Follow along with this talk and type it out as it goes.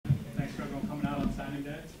everyone coming out on signing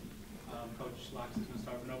day. Coach Locksley is going to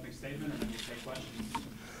start with an opening statement, and then we'll take questions.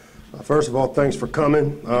 First of all, thanks for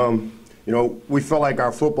coming. We felt like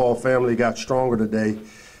our football family got stronger today,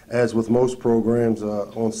 as with most programs,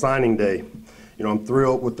 on signing day. I'm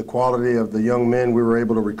thrilled with the quality of the young men we were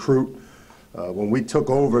able to recruit. When we took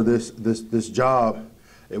over this job,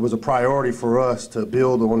 it was a priority for us to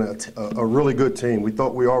build on a really good team. We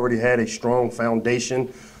thought we already had a strong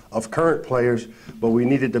foundation of current players, but we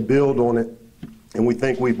needed to build on it, and we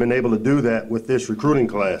think we've been able to do that with this recruiting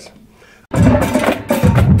class.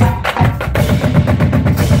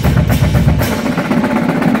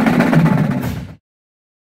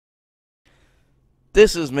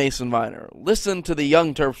 This is Mason Viner. Listen to the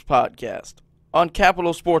Young Terps podcast on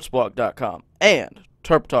CapitalSportsBlog.com and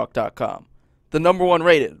TerpTalk.com, the #1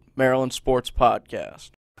 rated Maryland sports podcast.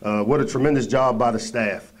 What a tremendous job by the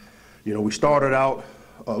staff. We started out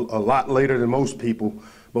a lot later than most people,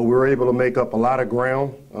 but we were able to make up a lot of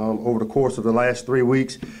ground over the course of the last 3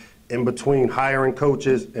 weeks in between hiring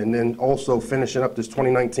coaches and then also finishing up this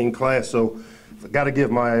 2019 class. So I've got to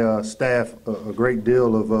give my staff a great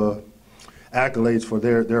deal of accolades for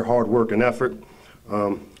their hard work and effort.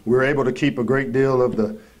 We were able to keep a great deal of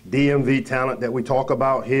the DMV talent that we talk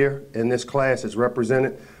about here in this class is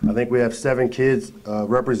represented. I think we have 7 kids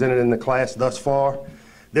represented in the class thus far.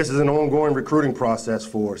 This is an ongoing recruiting process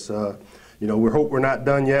for us. We hope we're not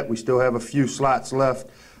done yet. We still have a few slots left,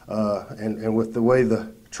 and with the way the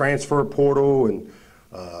transfer portal and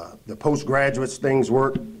the postgraduates things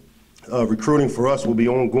work, recruiting for us will be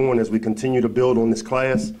ongoing as we continue to build on this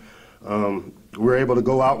class. We're able to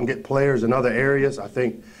go out and get players in other areas. I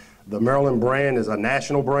think the Maryland brand is a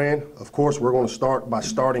national brand. Of course, we're going to start by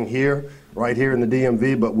starting here, right here in the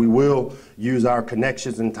DMV, but we will use our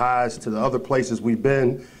connections and ties to the other places we've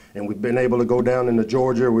been. And we've been able to go down into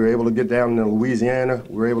Georgia. We were able to get down into Louisiana.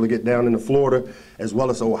 We were able to get down into Florida, as well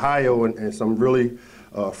as Ohio, and some really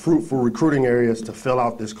fruitful recruiting areas to fill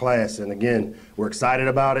out this class. And again, we're excited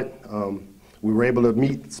about it. We were able to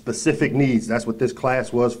meet specific needs. That's what this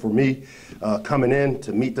class was for me, coming in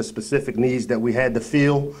to meet the specific needs that we had to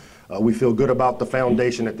fill. We feel good about the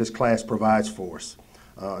foundation that this class provides for us.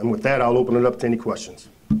 And with that, I'll open it up to any questions.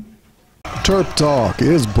 Terp Talk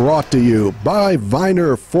is brought to you by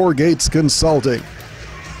Viner Forgates Consulting.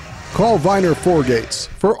 Call Viner Forgates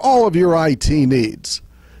for all of your IT needs.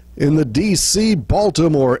 In the D.C.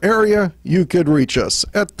 Baltimore area, you could reach us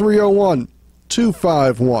at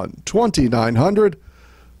 301-251-2900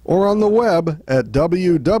 or on the web at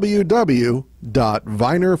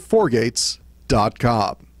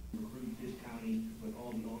www.vinerforgates.com.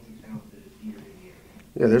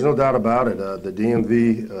 Yeah, there's no doubt about it. The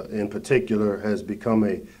DMV in particular has become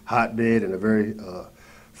a hotbed and a very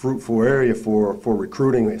fruitful area for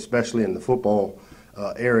recruiting, especially in the football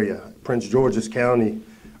area. Prince George's County,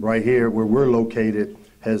 right here where we're located,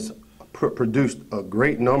 has produced a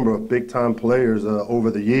great number of big-time players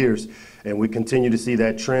over the years, and we continue to see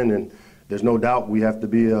that trend. And there's no doubt we have to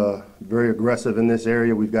be very aggressive in this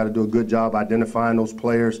area. We've got to do a good job identifying those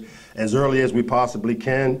players as early as we possibly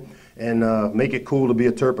can, and make it cool to be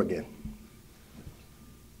a Terp again.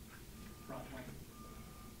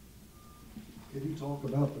 Can you talk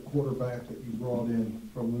about the quarterback that you brought in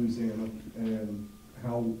from Louisiana and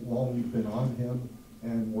how long you've been on him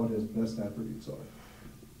and what his best attributes are?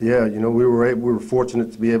 Yeah, we were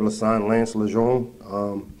fortunate to be able to sign Lance Lejeune.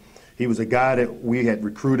 He was a guy that we had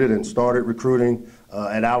recruited and started recruiting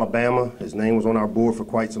at Alabama. His name was on our board for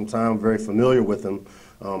quite some time, very familiar with him.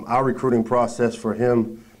 Our recruiting process for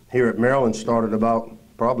him here at Maryland started about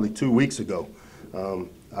probably 2 weeks ago.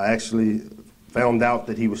 I actually found out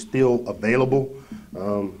that he was still available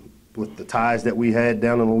with the ties that we had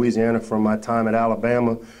down in Louisiana from my time at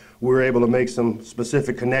Alabama. We were able to make some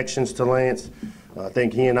specific connections to Lance. I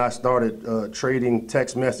think he and I started trading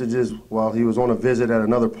text messages while he was on a visit at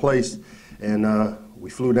another place, and we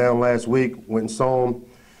flew down last week, went and saw him,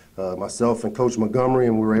 myself and Coach Montgomery,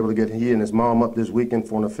 and we were able to get he and his mom up this weekend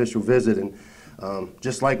for an official visit. And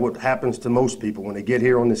just like what happens to most people, when they get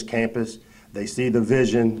here on this campus, they see the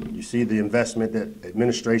vision, you see the investment that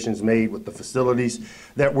administration's made with the facilities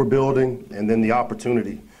that we're building, and then the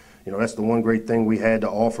opportunity. That's the one great thing we had to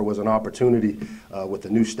offer, was an opportunity with the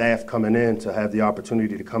new staff coming in to have the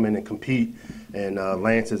opportunity to come in and compete. And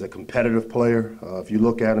Lance is a competitive player. If you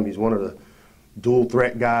look at him, he's one of the dual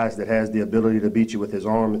threat guys that has the ability to beat you with his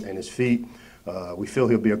arm and his feet. We feel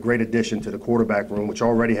he'll be a great addition to the quarterback room, which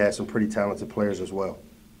already has some pretty talented players as well.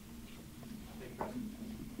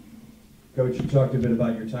 Coach, you talked a bit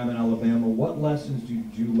about your time in Alabama. What lessons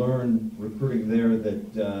did you learn recruiting there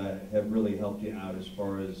that have really helped you out as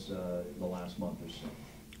far as the last month or so?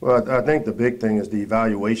 Well, I think the big thing is the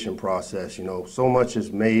evaluation process. You know, so much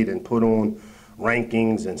is made and put on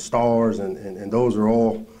rankings and stars, and those are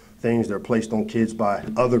all things that are placed on kids by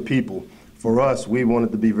other people. For us, we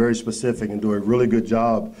wanted to be very specific and do a really good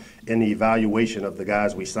job in the evaluation of the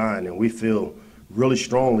guys we signed, and we feel really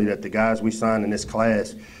strongly that the guys we signed in this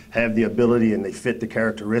class have the ability and they fit the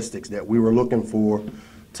characteristics that we were looking for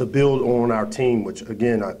to build on our team, which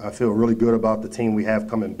again, I feel really good about the team we have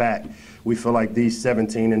coming back. We feel like these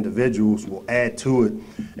 17 individuals will add to it,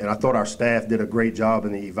 and I thought our staff did a great job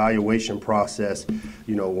in the evaluation process.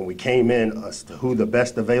 You know, when we came in, as to who the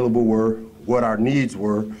best available were, what our needs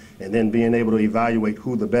were, and then being able to evaluate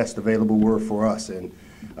who the best available were for us. And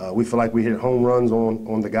we feel like we hit home runs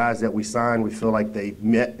on the guys that we signed. We feel like they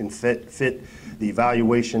met and fit the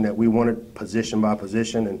evaluation that we wanted position by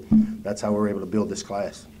position, and that's how we were able to build this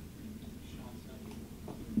class.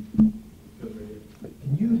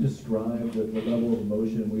 Can you describe the level of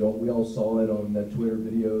emotion? We all saw it on that Twitter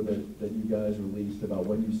video that you guys released about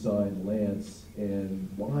when you signed Lance, and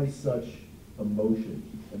why such emotion,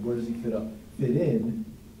 and where does he fit in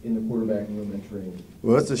the quarterback room entering?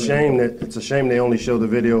 Well, it's a shame they only show the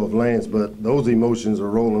video of Lance, but those emotions are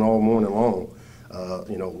rolling all morning long.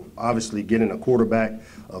 You know, obviously getting a quarterback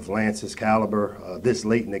of Lance's caliber this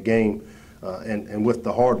late in the game, and with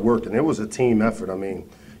the hard work, and it was a team effort. I mean,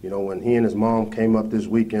 you know, when he and his mom came up this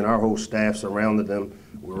weekend, our whole staff surrounded them.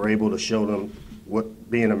 We were able to show them what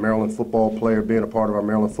being a Maryland football player, being a part of our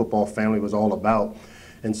Maryland football family was all about.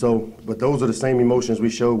 And so, but those are the same emotions we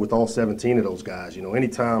showed with all 17 of those guys. You know,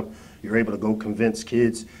 anytime you're able to go convince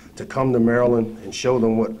kids to come to Maryland and show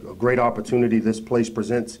them what a great opportunity this place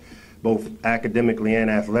presents, both academically and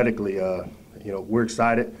athletically, you know, we're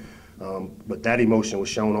excited. But that emotion was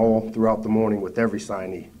shown all throughout the morning with every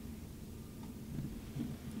signee.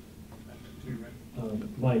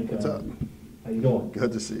 Mike, What's up? how you doing?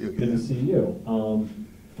 Good to see you again. Good to see you.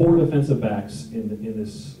 4 defensive backs in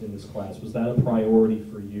this class. Was that a priority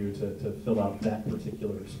for you to fill out that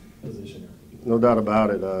particular position? No doubt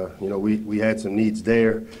about it. You know, we had some needs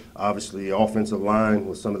there. Obviously, offensive line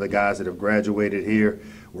with some of the guys that have graduated here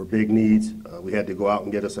were big needs. We had to go out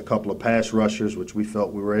and get us a couple of pass rushers, which we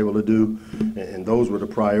felt we were able to do, and those were the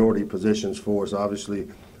priority positions for us. Obviously,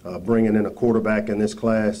 bringing in a quarterback in this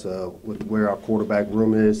class with where our quarterback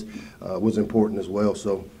room is was important as well.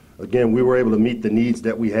 So, again, we were able to meet the needs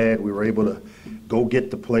that we had. We were able to go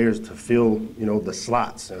get the players to fill, you know, the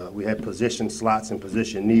slots. We had position slots and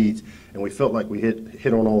position needs, and we felt like we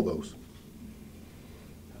hit on all those.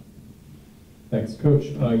 Thanks, Coach.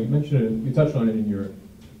 You mentioned it, you touched on it in your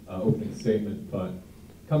opening statement, but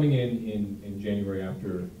coming in January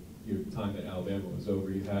after your time at Alabama was over,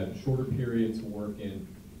 you had a shorter period to work in,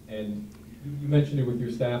 and you mentioned it with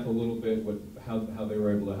your staff a little bit, how they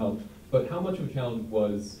were able to help. But how much of a challenge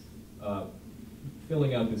was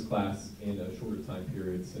filling out this class in a shorter time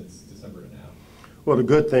period since December to now? Well, the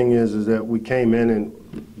good thing is that we came in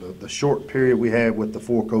and the short period we had with the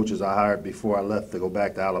 4 coaches I hired before I left to go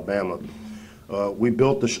back to Alabama, we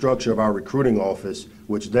built the structure of our recruiting office,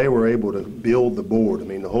 which they were able to build the board. I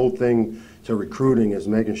mean, the whole thing to recruiting is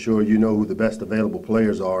making sure you know who the best available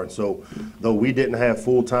players are. And so, though we didn't have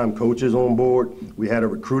full-time coaches on board, we had a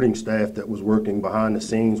recruiting staff that was working behind the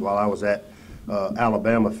scenes while I was at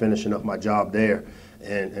Alabama finishing up my job there.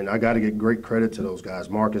 And I got to give great credit to those guys: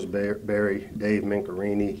 Marcus Berry, Dave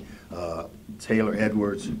Mincarini, Taylor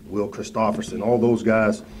Edwards, Will Christofferson. All those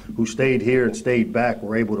guys who stayed here and stayed back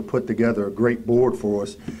were able to put together a great board for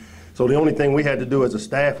us. So the only thing we had to do as a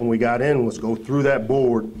staff when we got in was go through that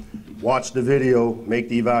board, watch the video, make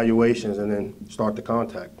the evaluations, and then start the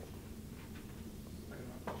contact.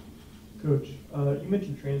 Coach, you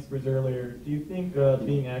mentioned transfers earlier. Do you think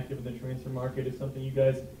being active in the transfer market is something you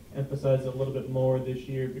guys emphasize a little bit more this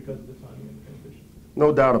year because of the timing of the transition?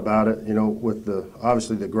 No doubt about it. You know, with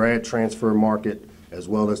obviously the grad transfer market as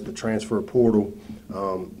well as the transfer portal,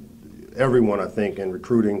 everyone I think in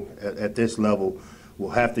recruiting at this level will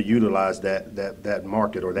have to utilize that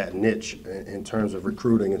market or that niche in terms of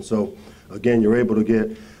recruiting. And so, again, you're able to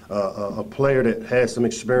get a player that has some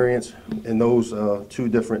experience in those two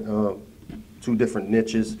different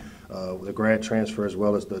niches, the grad transfer as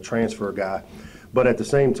well as the transfer guy. But at the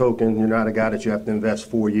same token, you're not a guy that you have to invest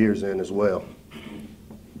 4 years in as well.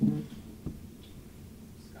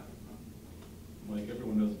 Mike,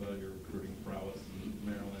 everyone knows about your recruiting prowess in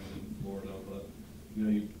Maryland and Florida, but you know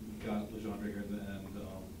you got LeJandre here at the end,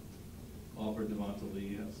 offered Devonta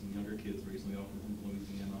Lee, have some younger kids recently offered from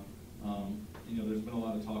Louisiana. You know, there's been a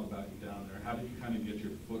lot of talk about you down there. How did you kind of get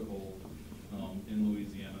your foothold in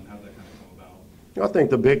Louisiana, and how did that kind of come about? I think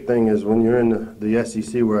the big thing is when you're in the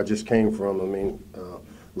SEC, where I just came from, I mean,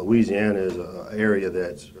 Louisiana is an area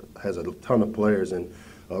that has a ton of players and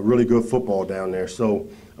really good football down there. So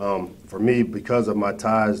for me, because of my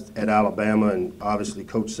ties at Alabama and obviously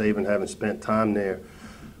Coach Saban having spent time there,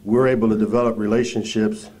 we're able to develop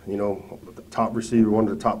relationships. You know, the top receiver, one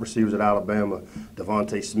of the top receivers at Alabama,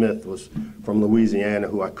 Devontae Smith, was from Louisiana,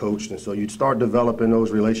 who I coached. And so you'd start developing those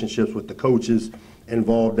relationships with the coaches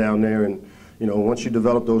involved down there. And, you know, once you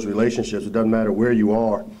develop those relationships, it doesn't matter where you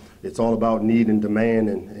are. It's all about need and demand,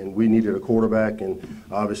 and we needed a quarterback, and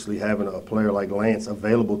obviously having a player like Lance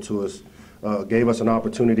available to us gave us an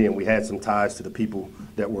opportunity, and we had some ties to the people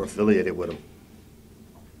that were affiliated with him.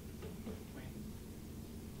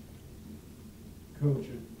 Coach,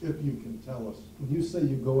 if you can tell us, when you say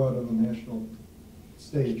you go out on the national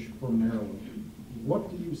stage for Maryland, what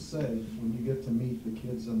do you say when you get to meet the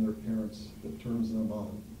kids and their parents that turns them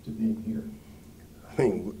on to being here? I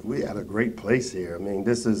mean, we had a great place here. I mean,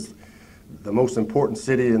 this is the most important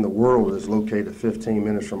city in the world is located 15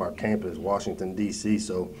 minutes from our campus, Washington, D.C.,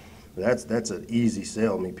 so that's an easy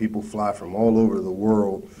sell. I mean, people fly from all over the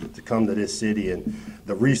world to come to this city, and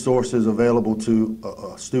the resources available to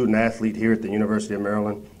a student athlete here at the University of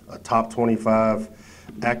Maryland, a top 25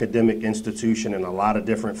 academic institution in a lot of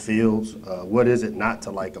different fields. What is it not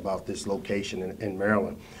to like about this location in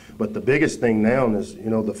Maryland? But the biggest thing now is, you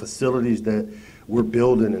know, the facilities that we're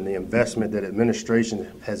building and the investment that administration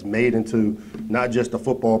has made into not just the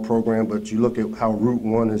football program, but you look at how Route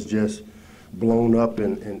 1 has just blown up,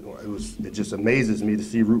 and it just amazes me to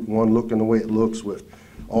see Route 1 looking the way it looks with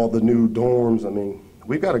all the new dorms. I mean,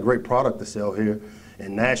 we've got a great product to sell here,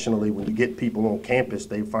 and nationally, when you get people on campus,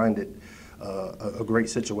 they find it a great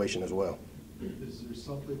situation as well. Is there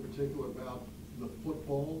something particular about the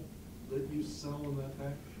football that you sell in that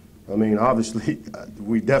package? I mean, obviously,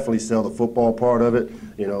 we definitely sell the football part of it.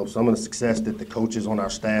 You know, some of the success that the coaches on our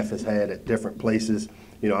staff has had at different places.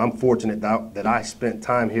 You know, I'm fortunate that I spent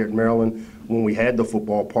time here at Maryland when we had the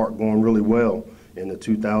football part going really well in the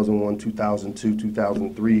 2001, 2002,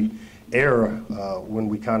 2003 era when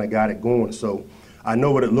we kind of got it going. So I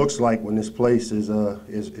know what it looks like when this place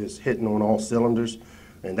is hitting on all cylinders,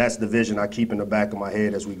 and that's the vision I keep in the back of my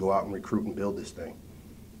head as we go out and recruit and build this thing.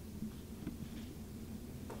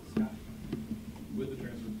 With the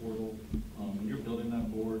transfer portal, when you're building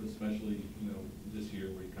that board, especially, you know, this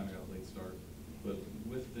year where you kind of got a late start, but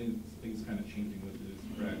with things kind of changing with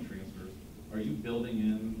these grad transfers, are you building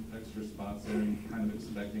in extra spots there and kind of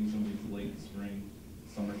expecting some of these late spring,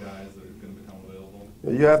 summer guys that are going to become available?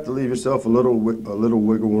 You have to leave yourself a little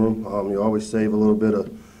wiggle room. You always save a little bit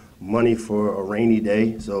of money for a rainy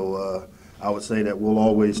day, so I would say that we'll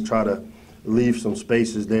always try to leave some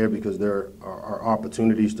spaces there because there are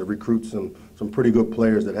opportunities to recruit some pretty good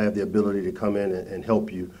players that have the ability to come in and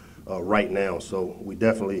help you right now. So we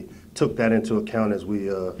definitely took that into account as we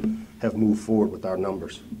have moved forward with our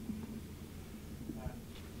numbers.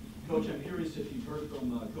 Coach, I'm curious if you've heard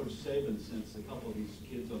from Coach Saban since a couple of these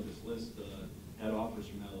kids on this list had offers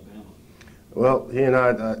from Alabama. Well, he and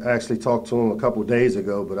I actually talked to him a couple of days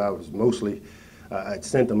ago, but I was mostly, I'd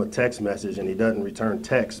sent him a text message and he doesn't return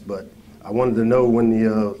text, but I wanted to know when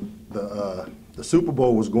the Super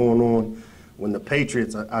Bowl was going on, when the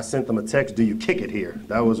Patriots, I sent them a text, do you kick it here?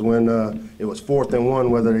 That was when it was 4th and 1,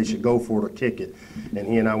 whether they should go for it or kick it. And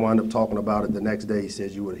he and I wound up talking about it the next day. He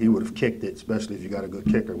says he would have kicked it, especially if you got a good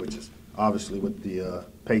kicker, which is obviously what the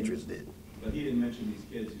Patriots did. But he didn't mention these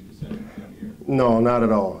kids who decided to come here. No, not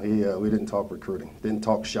at all. We didn't talk recruiting, didn't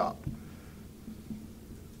talk shop. Any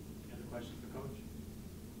other questions for Coach?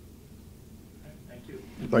 Okay, thank you.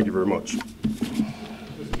 Thank you very much.